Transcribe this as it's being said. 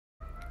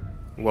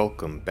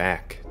Welcome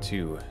back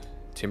to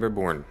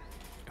Timberborn.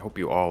 I hope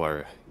you all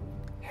are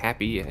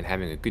happy and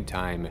having a good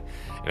time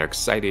and are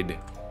excited,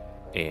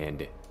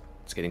 and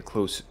it's getting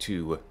close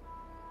to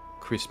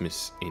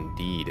Christmas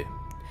indeed.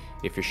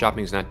 If your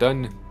shopping's not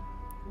done,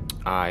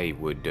 I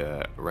would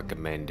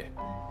recommend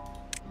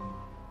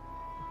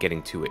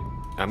getting to it.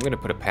 I'm going to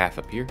put a path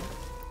up here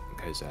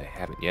because I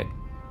haven't yet.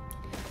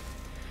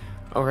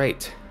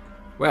 Alright,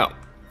 well,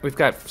 we've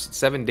got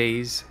 7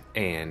 days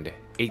and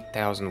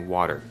 8,000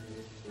 water.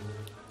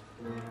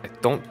 I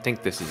don't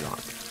think this is on.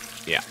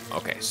 Yeah,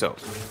 okay, so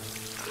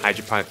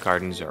hydroponic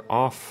gardens are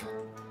off,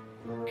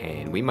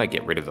 and we might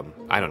get rid of them.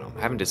 I don't know,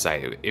 I haven't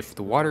decided. If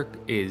the water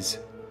is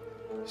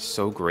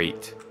so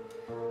great,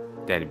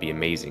 that'd be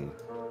amazing.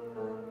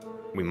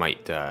 We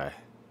might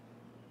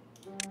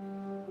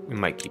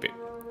keep it.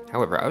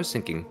 However, I was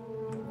thinking,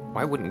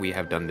 why wouldn't we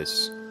have done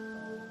this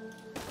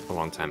a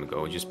long time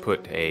ago? Just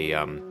put a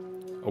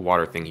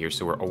water thing here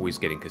so we're always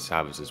getting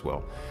cassavas as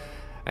well.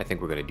 I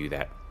think we're gonna do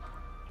that.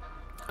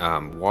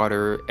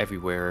 Water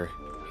everywhere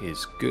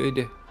is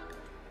good.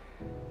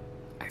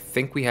 I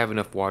think we have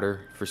enough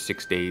water for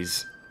 6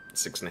 days,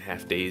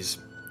 6.5 days.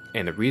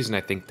 And the reason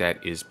I think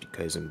that is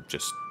because I'm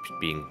just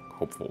being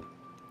hopeful.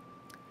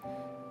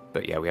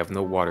 But yeah, we have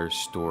no water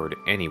stored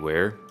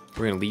anywhere.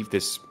 We're gonna leave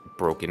this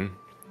broken.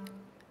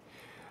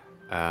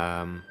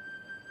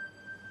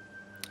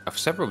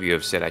 Several of you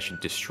have said I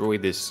should destroy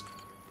this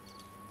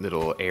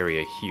little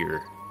area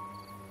here.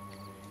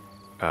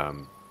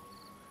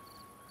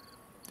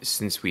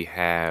 Since we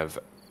have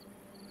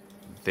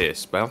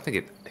this, but I don't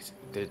think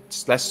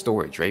it's less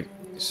storage, right?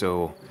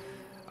 So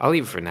I'll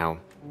leave it for now.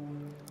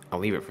 I'll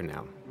leave it for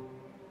now.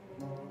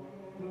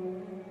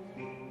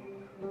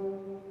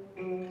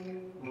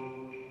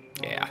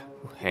 Yeah,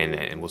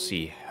 and we'll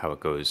see how it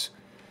goes.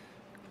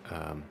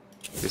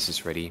 This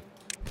is ready.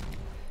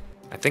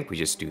 I think we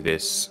just do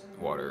this.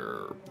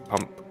 Water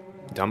pump,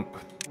 dump.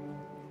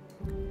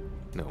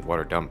 No,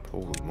 water dump.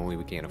 Holy moly,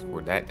 we can't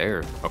afford that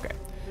there. Okay.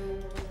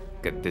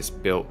 Get this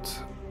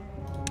built.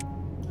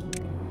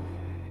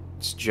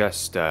 It's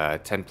just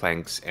 10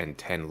 planks and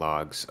 10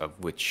 logs, of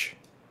which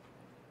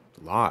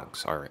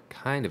logs are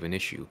kind of an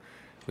issue.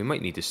 We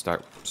might need to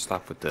stop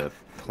with the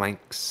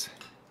planks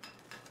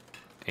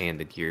and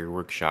the gear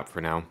workshop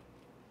for now.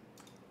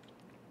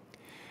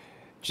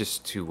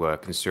 Just to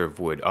conserve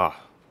wood.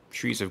 Ah,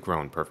 trees have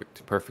grown.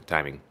 Perfect. Perfect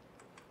timing.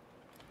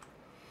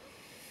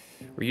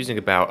 We're using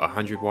about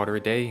 100 water a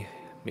day.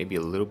 Maybe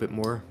a little bit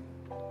more.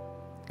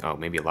 Oh,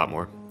 maybe a lot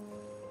more.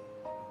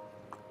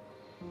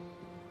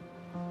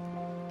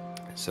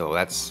 So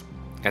that's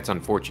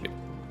unfortunate.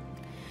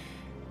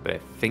 But I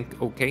think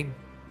okay.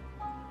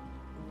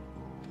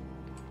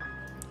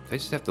 If I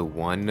just have the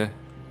one...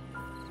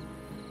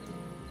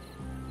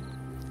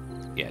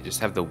 Yeah, just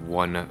have the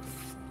one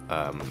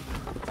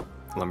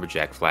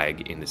lumberjack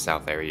flag in the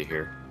south area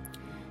here.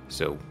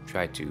 So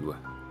try to...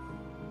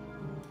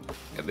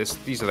 Yeah,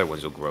 these other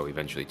ones will grow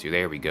eventually too.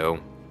 There we go.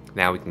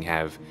 Now we can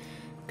have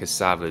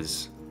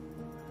cassavas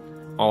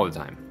all the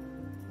time.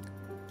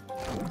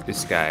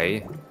 This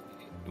guy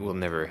will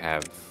never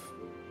have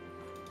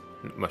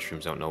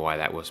mushrooms. Don't know why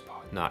that was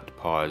not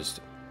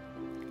paused.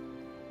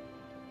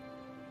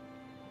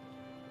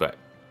 But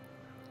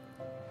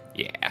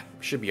yeah,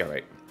 should be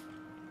alright.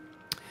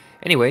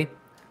 Anyway,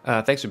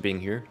 thanks for being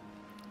here.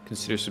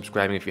 Consider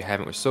subscribing if you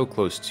haven't. We're so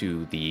close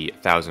to the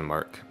 1,000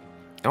 mark.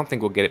 I don't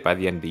think we'll get it by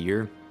the end of the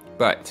year,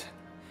 but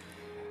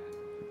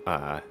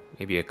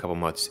maybe a couple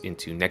months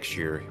into next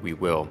year we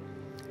will.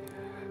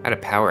 I had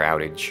a power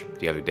outage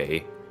the other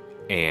day,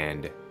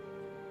 and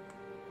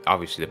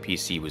obviously the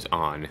PC was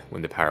on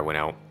when the power went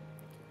out,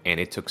 and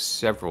it took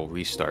several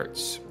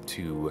restarts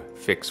to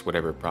fix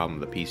whatever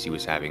problem the PC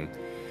was having.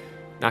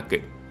 Not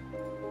good.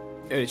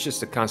 And it's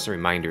just a constant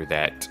reminder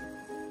that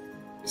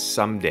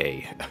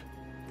someday,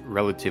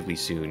 relatively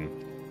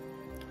soon,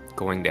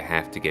 going to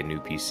have to get a new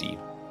PC.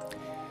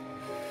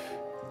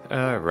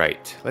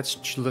 Alright,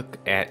 let's look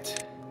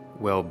at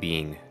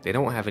well-being. They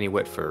don't have any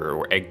wet fur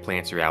or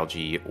eggplants or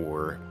algae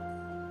or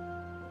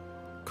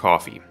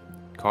coffee.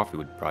 Coffee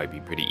would probably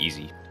be pretty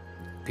easy.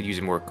 Could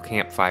use more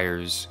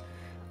campfires.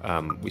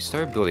 We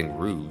started building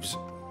roofs.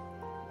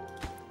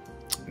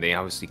 They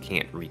obviously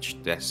can't reach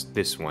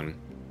this one.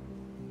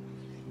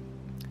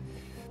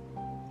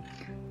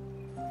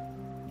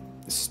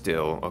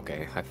 Still,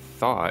 okay, I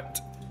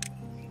thought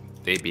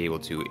they'd be able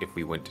to if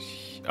we went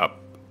up.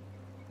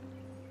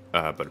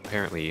 But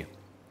apparently, you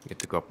have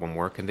to go up one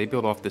more. Can they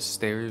build off the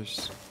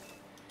stairs?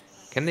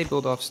 Can they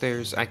build off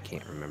stairs? I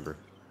can't remember.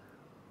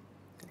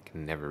 I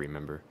can never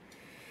remember.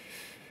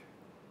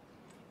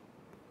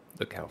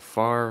 Look how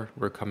far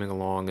we're coming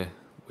along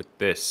with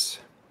this.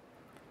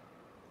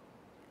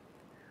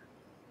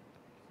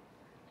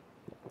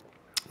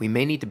 We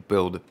may need to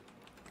build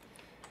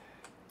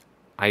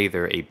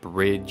either a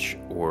bridge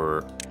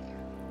or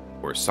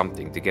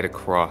something to get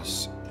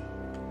across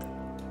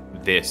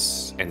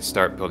this and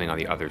start building on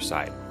the other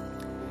side.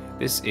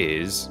 This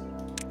is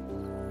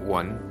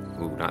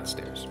not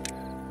stairs.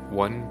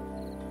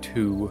 1,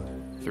 2,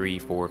 3,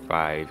 4,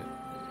 5,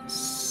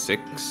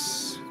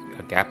 6,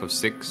 a gap of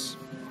 6.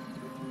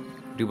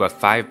 Do about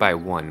 5 by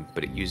 1,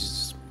 but it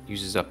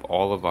uses up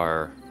all of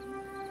our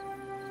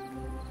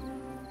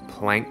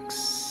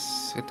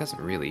planks. It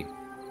doesn't really.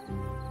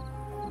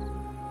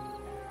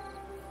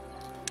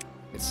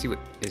 Let's see what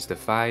is the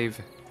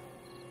 5.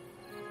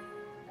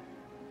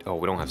 Oh,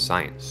 we don't have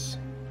science.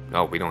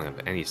 No, we don't have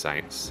any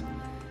science,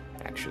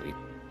 actually.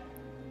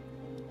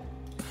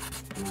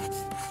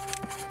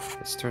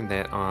 Let's turn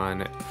that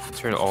on.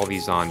 Turn all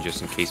these on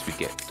just in case we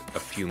get a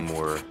few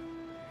more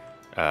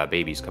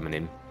babies coming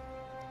in.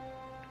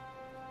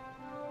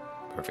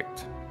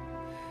 Perfect.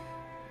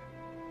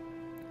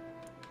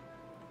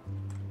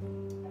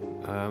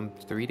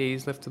 3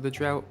 days left of the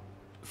drought.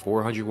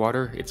 400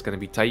 water. It's gonna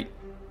be tight,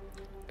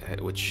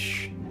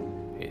 which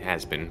it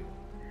has been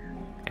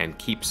and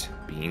keeps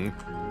being.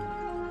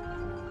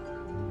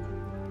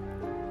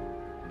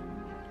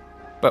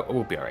 But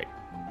we'll be all right.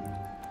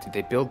 Did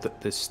they build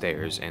the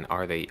stairs, and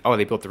are they... Oh,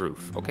 they built the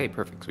roof. Okay,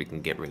 perfect. So we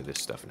can get rid of this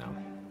stuff now.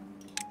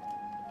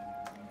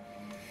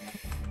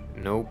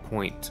 No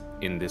point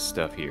in this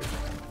stuff here.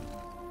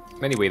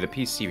 Anyway, the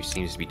PC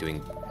seems to be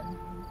doing...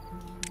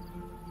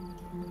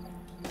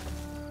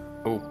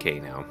 okay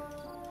now.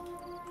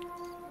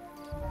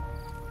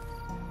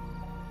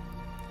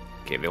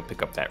 Okay, they'll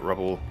pick up that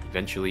rubble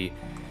eventually.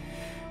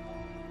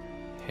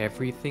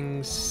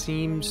 Everything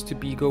seems to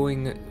be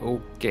going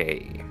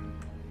okay.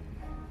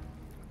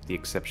 The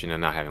exception of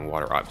not having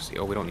water, obviously.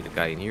 Oh, we don't need a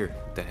guy in here.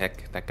 What the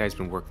heck? That guy's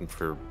been working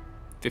for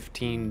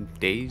 15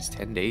 days,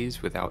 10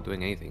 days without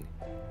doing anything.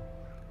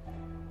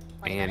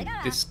 And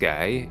this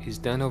guy is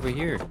done over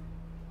here.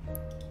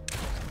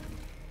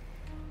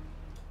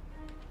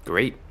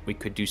 Great. We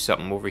could do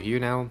something over here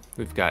now.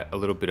 We've got a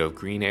little bit of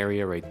green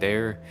area right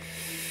there.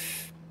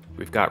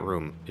 We've got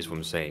room, is what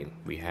I'm saying.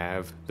 We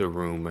have the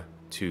room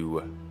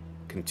to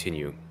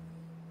continue.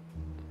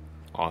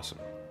 Awesome.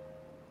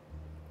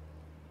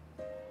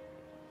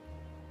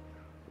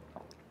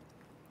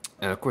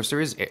 And of course,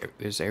 there's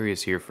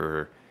areas here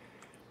for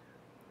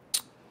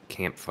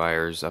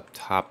campfires up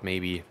top,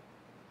 maybe.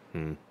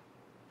 We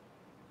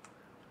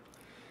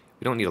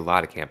don't need a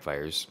lot of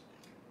campfires.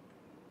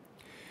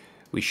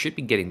 We should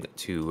be getting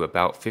to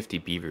about 50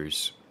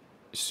 beavers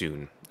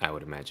soon, I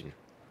would imagine.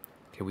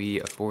 Can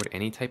we afford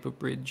any type of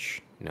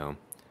bridge? No.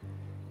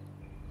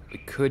 We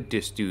could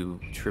just do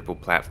triple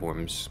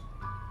platforms.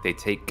 They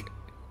take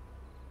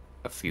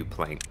a few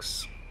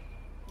planks.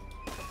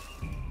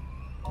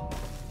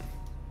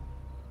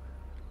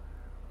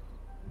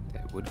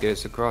 That would get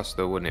us across,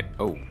 though, wouldn't it?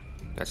 Oh,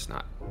 that's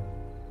not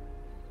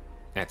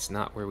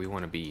where we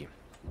want to be.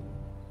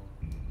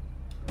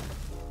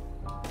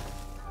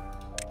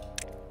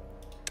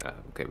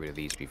 Get rid of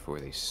these before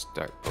they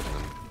start building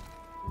them.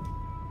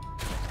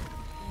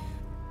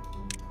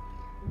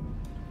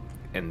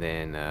 And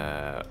then,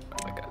 I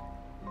got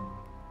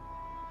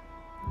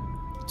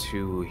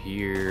 2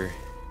 here.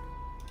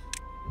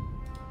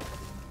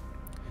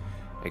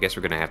 I guess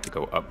we're gonna have to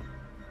go up.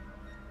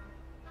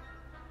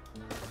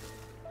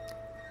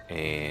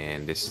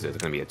 And this is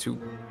gonna be a 2.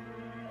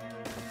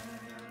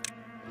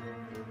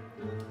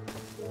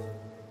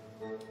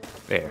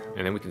 There,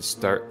 and then we can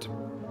start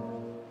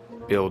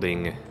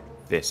building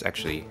this.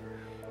 Actually,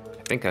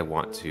 I think I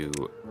want to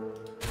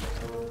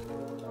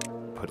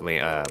put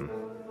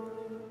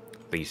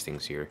these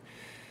things here,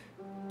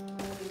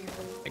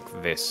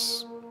 like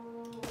this.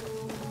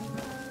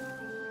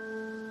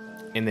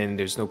 And then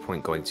there's no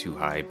point going too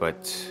high,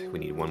 but we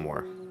need one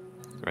more,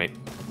 right?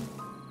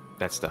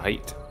 That's the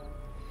height.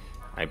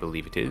 I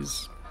believe it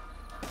is.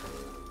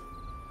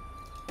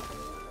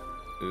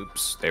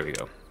 Oops, there we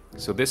go.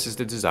 So this is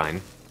the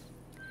design.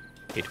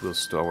 It will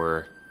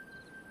store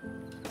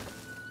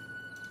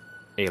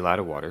a lot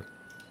of water.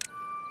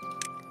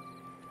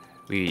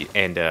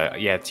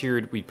 Yeah,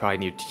 tiered, we probably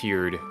need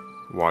tiered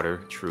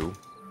water, true.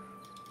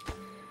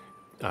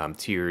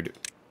 Tiered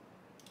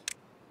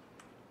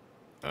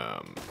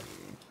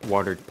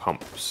watered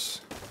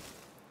pumps.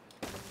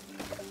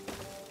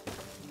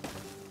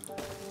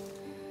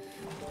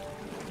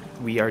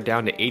 We are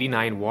down to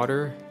 89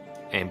 water,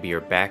 and we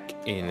are back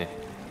in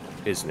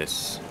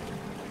business.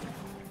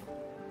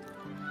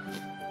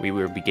 We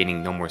will be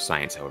gaining no more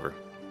science, however.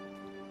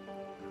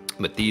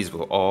 But these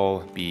will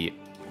all be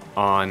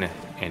on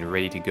and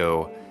ready to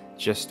go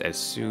just as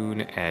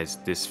soon as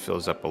this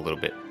fills up a little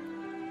bit.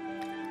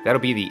 That'll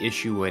be the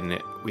issue when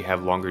we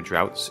have longer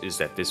droughts, is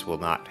that this will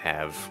not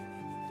have...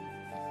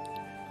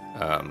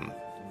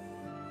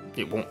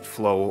 it won't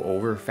flow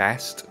over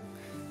fast,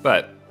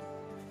 but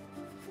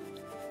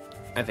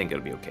I think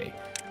it'll be okay.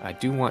 I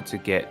do want to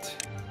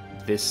get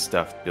this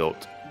stuff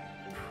built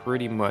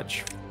pretty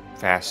much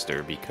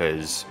faster,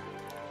 because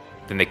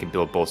then they can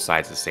build both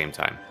sides at the same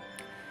time.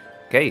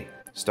 Okay,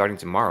 starting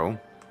tomorrow,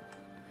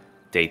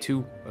 day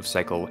 2 of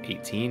cycle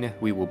 18,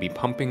 we will be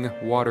pumping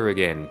water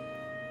again.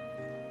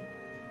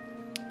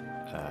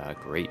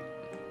 Great.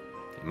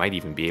 It might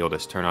even be able to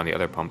turn on the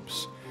other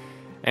pumps.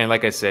 And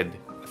like I said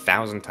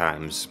 1,000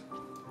 times,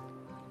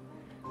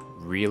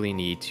 really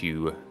need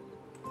to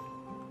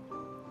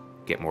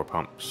get more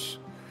pumps.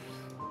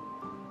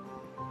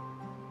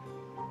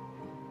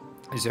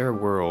 Is there a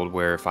world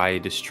where if I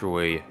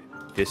destroy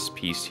this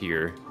piece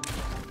here,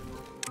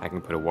 I can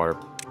put a water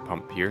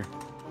pump here?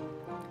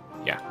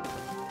 Yeah.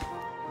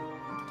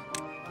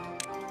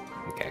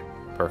 Okay,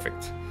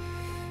 perfect.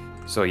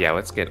 So yeah,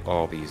 let's get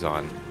all these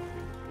on.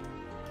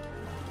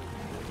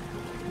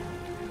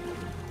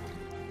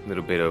 A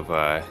little bit of,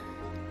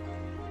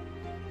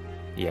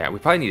 yeah, we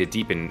probably need to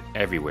deepen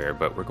everywhere,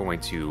 but we're going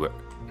to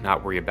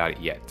not worry about it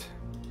yet.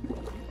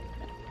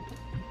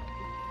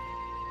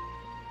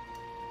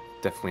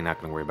 Definitely not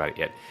going to worry about it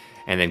yet.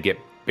 And then get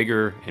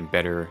bigger and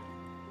better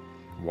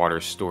water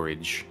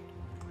storage.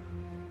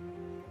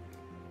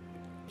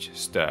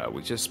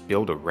 We just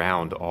build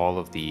around all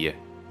of the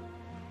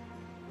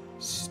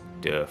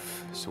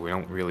stuff, so we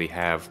don't really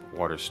have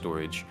water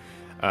storage.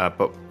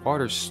 But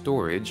water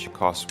storage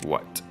costs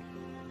what?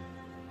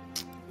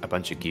 A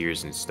bunch of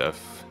gears and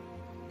stuff.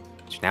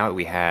 Which now that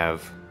we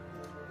have...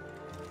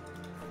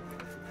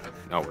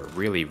 Oh, we're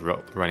really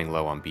running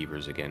low on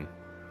beavers again.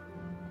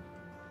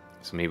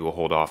 So maybe we'll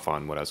hold off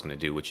on what I was going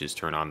to do, which is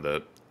turn on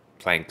the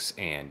planks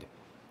and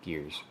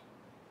gears.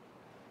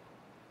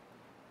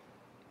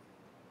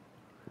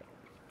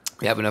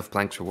 We have enough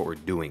planks for what we're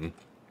doing.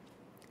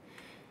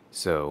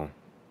 So,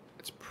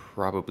 it's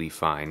probably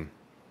fine.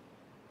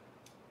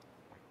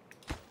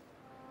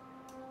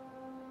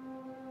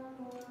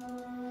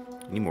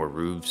 We need more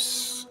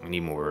roofs. We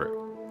need more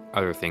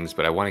other things,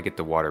 but I want to get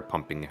the water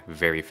pumping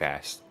very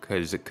fast.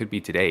 Because it could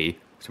be today,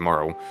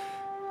 tomorrow,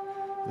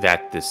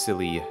 that the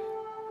silly...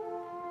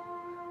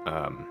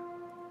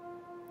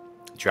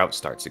 drought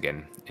starts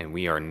again, and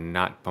we are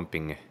not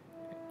pumping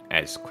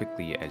as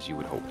quickly as you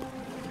would hope.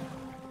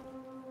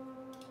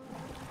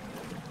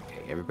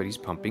 Okay, everybody's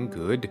pumping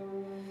good.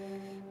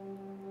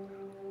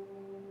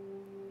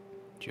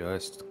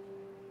 Just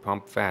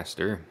pump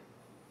faster.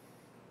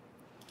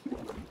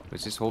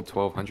 Does this hold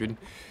 1200?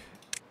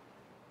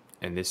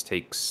 And this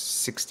takes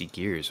 60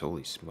 gears,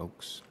 holy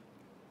smokes.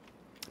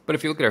 But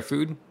if you look at our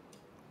food,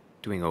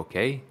 doing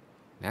okay.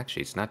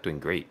 Actually, it's not doing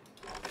great.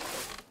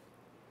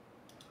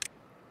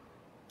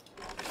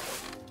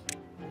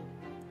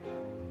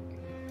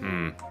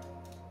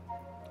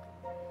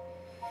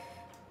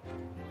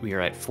 We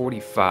are at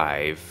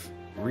 45,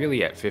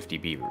 really at 50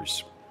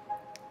 beavers.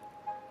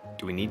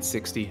 Do we need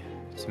 60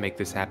 to make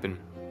this happen?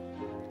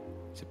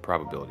 It's a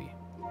probability.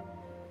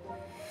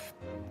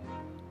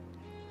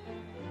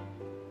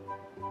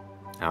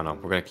 I don't know.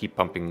 We're going to keep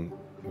pumping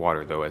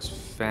water, though, as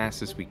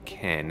fast as we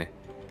can. I'm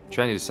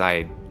trying to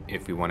decide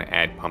if we want to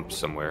add pumps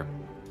somewhere.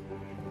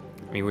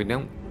 I mean, we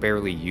don't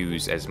barely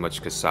use as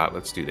much cassette.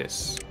 Let's do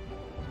this.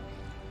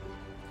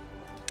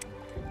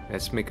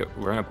 Let's make a...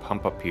 We're going to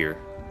pump up here.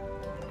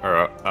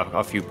 Or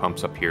a few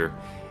pumps up here.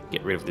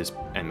 Get rid of this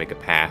and make a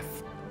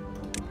path.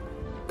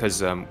 Because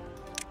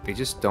they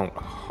just don't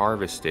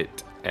harvest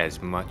it as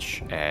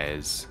much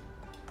as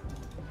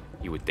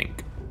you would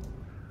think.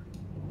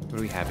 What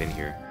do we have in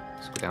here?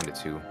 Let's go down to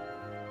 2.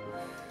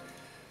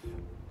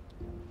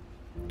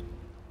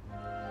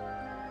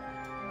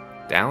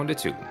 Down to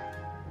 2.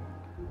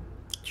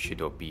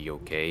 Should be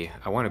okay.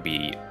 I want to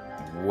be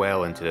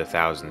well into the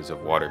thousands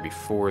of water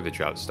before the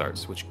drought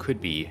starts, which could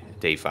be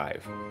day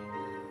 5.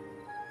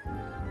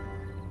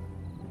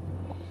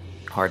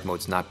 Hard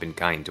mode's not been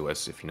kind to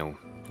us, if you know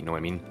what I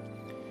mean.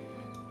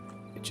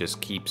 It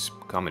just keeps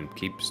coming,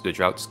 the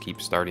droughts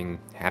keep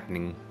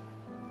happening.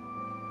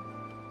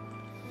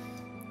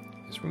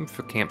 There's room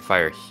for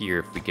campfire here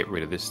if we get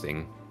rid of this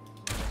thing.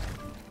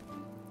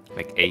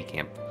 Like a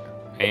camp.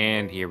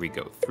 And here we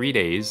go. 3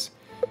 days.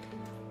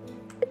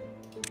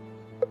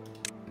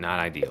 Not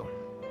ideal.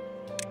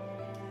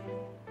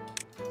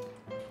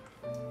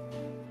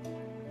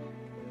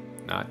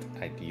 Not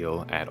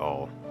ideal at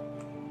all.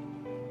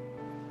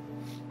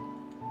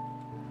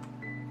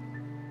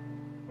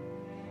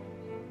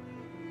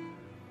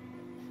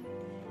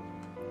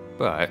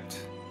 But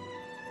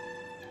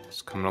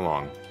it's coming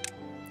along.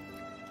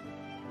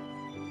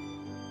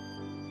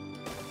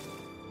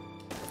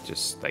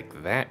 Just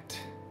like that.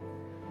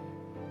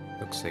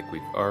 Looks like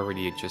we've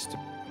already just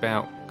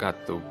about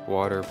got the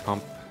water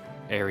pump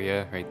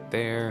area right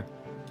there.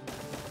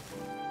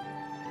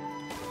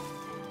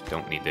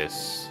 Don't need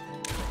this.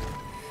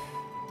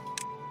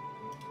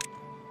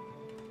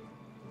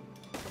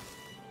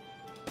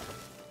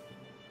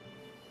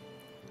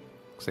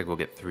 Looks like we'll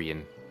get 3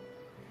 in.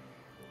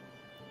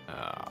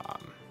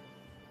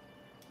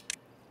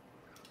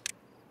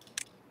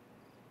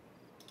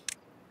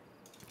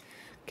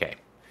 Okay.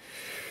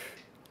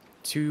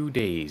 2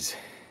 days.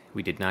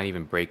 We did not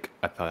even break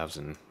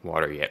 1,000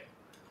 water yet.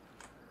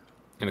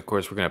 And of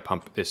course, we're going to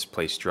pump this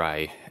place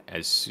dry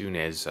as soon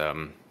as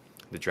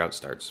the drought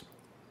starts.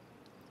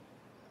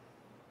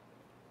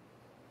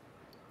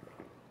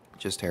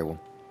 Just terrible.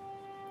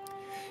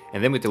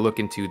 And then we have to look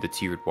into the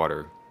tiered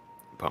water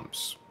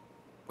pumps,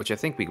 which I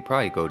think we could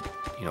probably go,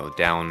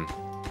 down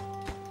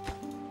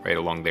right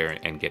along there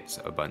and get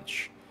a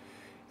bunch,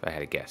 if I had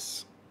to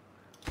guess.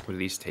 What do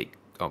these take?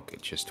 Okay,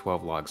 just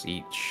 12 logs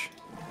each.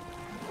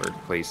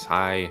 Workplace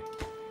high.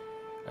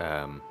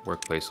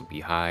 Workplace will be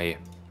high.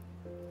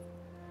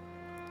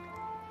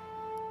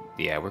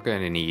 Yeah, we're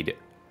gonna need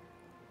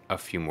a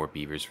few more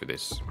beavers for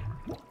this.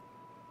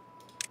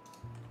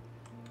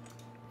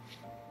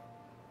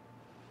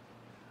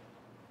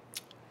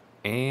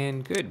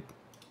 And good.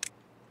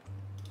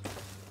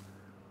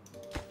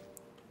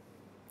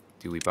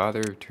 Do we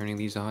bother turning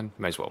these on?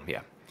 Might as well,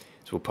 yeah.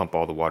 So we'll pump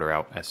all the water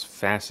out as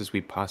fast as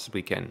we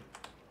possibly can.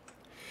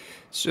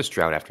 It's just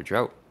drought after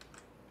drought.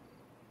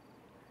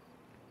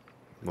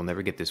 We'll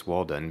never get this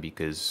wall done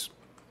because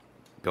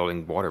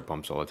building water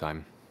pumps all the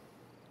time.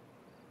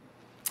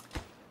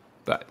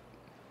 But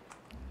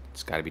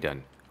it's got to be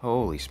done.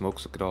 Holy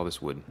smokes, look at all this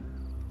wood.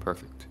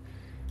 Perfect.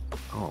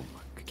 Oh,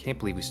 I can't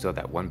believe we still have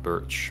that one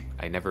birch.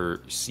 I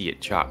never see it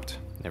chopped.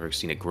 Never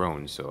seen it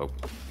grown, so...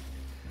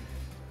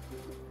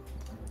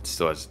 It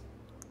still has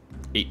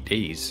 8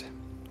 days.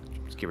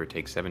 Just give or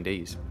take 7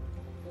 days.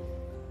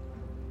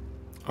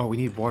 Oh, we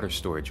need water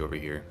storage over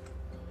here.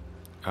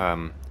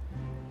 I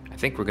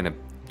think we're gonna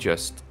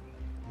just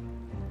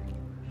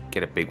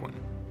get a big one.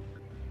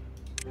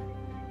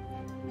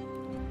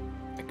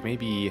 Like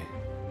maybe...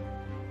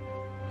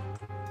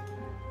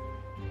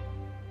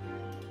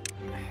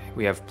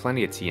 We have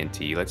plenty of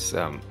TNT. Let's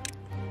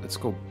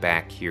go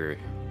back here.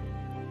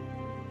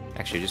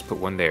 Actually, just put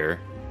one there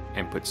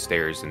and put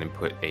stairs and then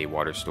put a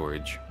water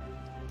storage.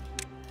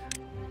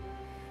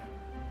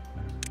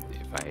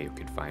 If I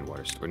could find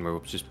water storage, we'll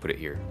just put it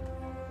here.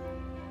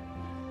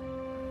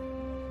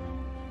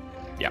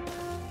 Yeah.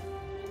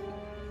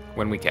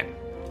 When we can.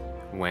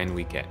 When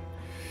we can.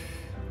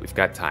 We've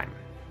got time.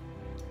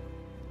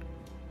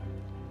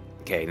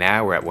 Okay,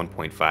 now we're at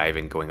 1.5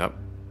 and going up.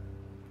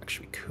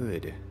 Actually, we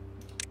could...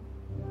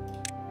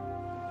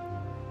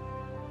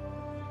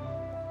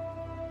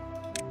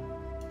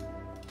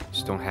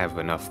 Just don't have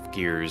enough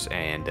gears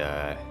and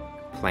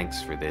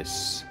planks for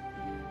this.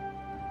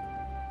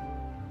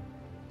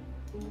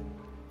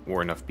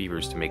 Or enough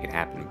beavers to make it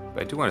happen.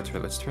 But I do want to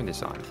let's turn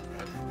this on.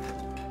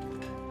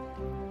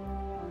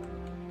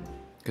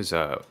 Because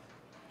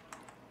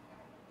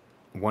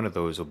one of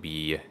those will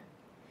be...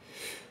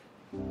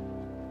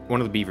 One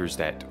of the beavers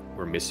that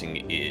we're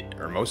missing,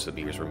 or most of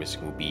the beavers we're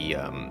missing will be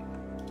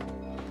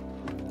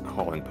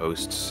hauling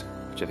posts,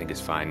 which I think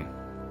is fine.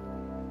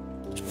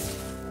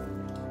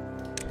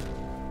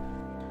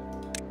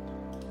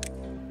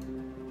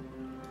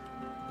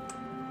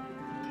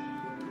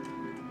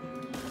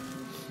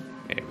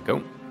 There we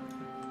go.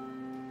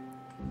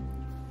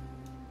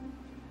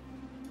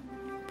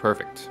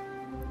 Perfect.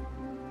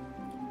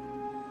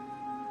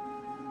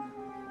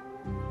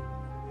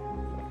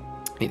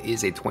 It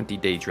is a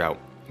 20-day drought.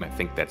 I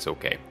think that's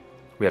okay.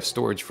 We have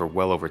storage for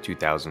well over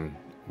 2,000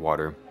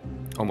 water.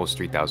 Almost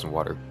 3,000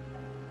 water.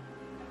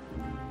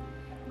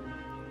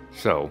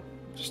 So,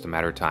 just a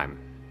matter of time.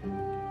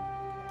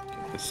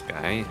 This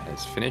guy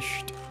has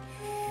finished.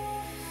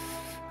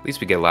 At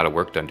least we get a lot of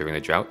work done during the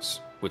droughts,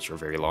 which are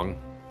very long,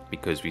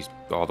 because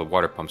all the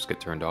water pumps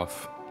get turned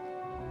off.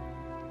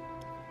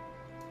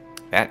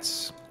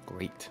 That's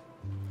great.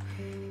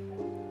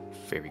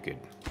 Very good.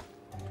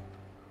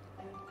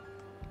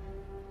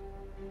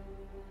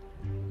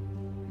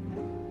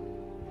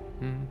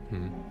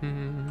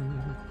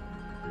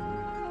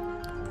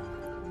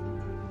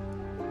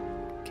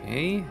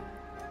 Okay.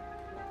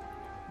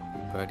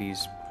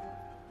 Everybody's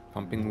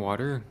pumping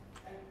water.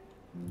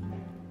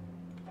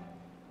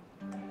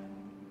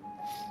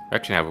 We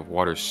actually have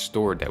water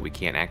stored that we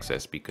can't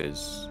access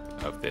because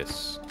of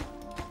this.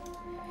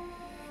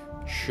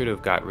 Should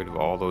have got rid of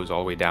all those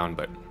all the way down,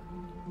 but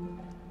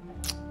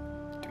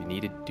do we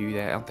need to do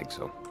that? I don't think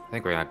so. I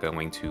think we're not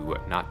going to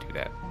not do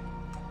that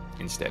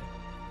instead.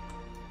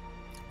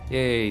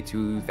 Yay,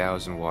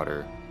 2,000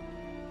 water.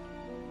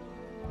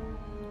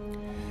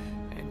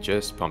 And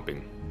just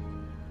pumping.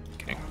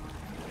 Okay.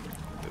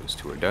 Those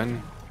two are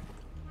done.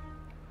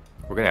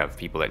 We're gonna have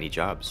people that need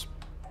jobs.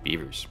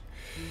 Beavers.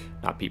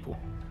 Not people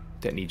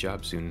that need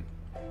jobs soon.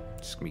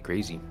 It's gonna be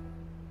crazy.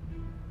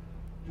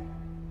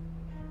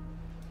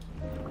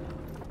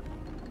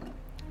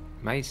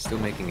 Am I still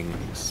making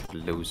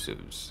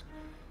explosives?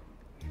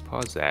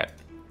 Pause that.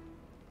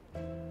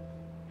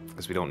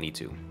 Because we don't need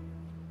to.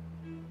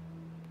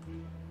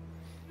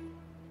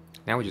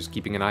 Now we're just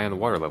keeping an eye on the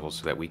water level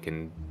so that we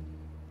can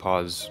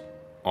pause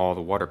all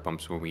the water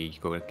pumps when we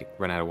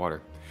run out of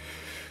water.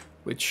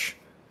 Which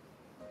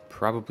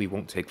probably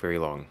won't take very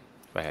long,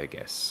 if I had to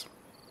guess.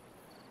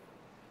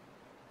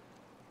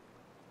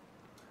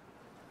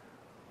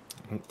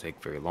 Won't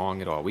take very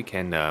long at all. We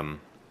can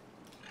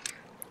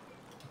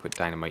put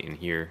dynamite in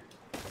here,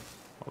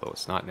 although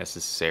it's not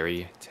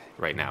necessary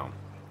right now.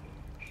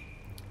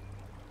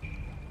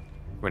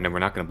 We're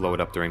not going to blow it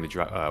up during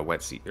the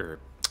wet season, or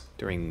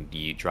during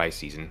the dry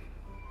season,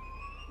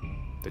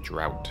 the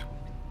drought.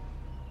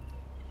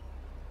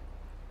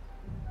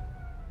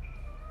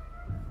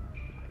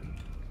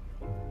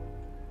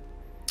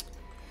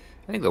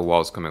 I think the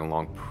wall's coming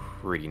along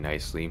pretty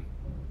nicely.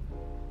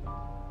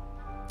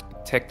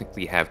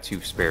 Technically have 2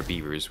 spare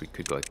beavers. We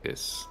could go like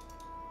this.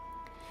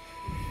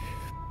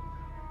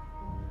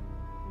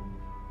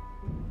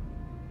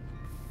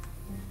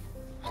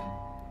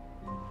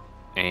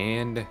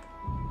 And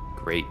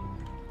great.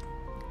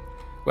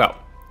 Well,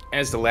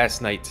 as the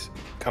last night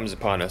comes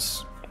upon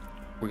us,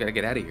 we gotta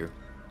get out of here.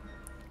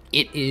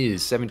 It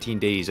is 17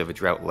 days of a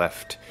drought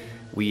left.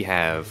 We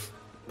have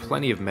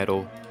plenty of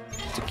metal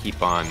to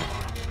keep on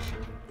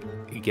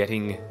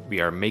getting.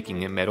 We are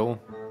making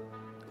metal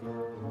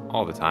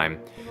all the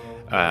time.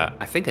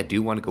 I think I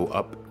do want to go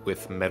up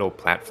with metal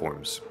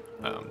platforms.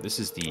 This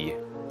is the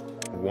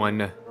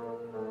one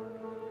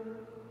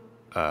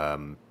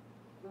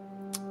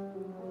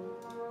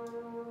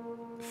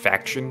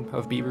faction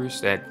of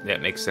beavers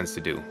that makes sense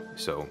to do.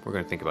 So we're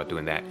going to think about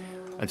doing that.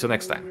 Until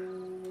next time,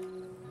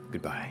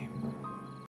 goodbye.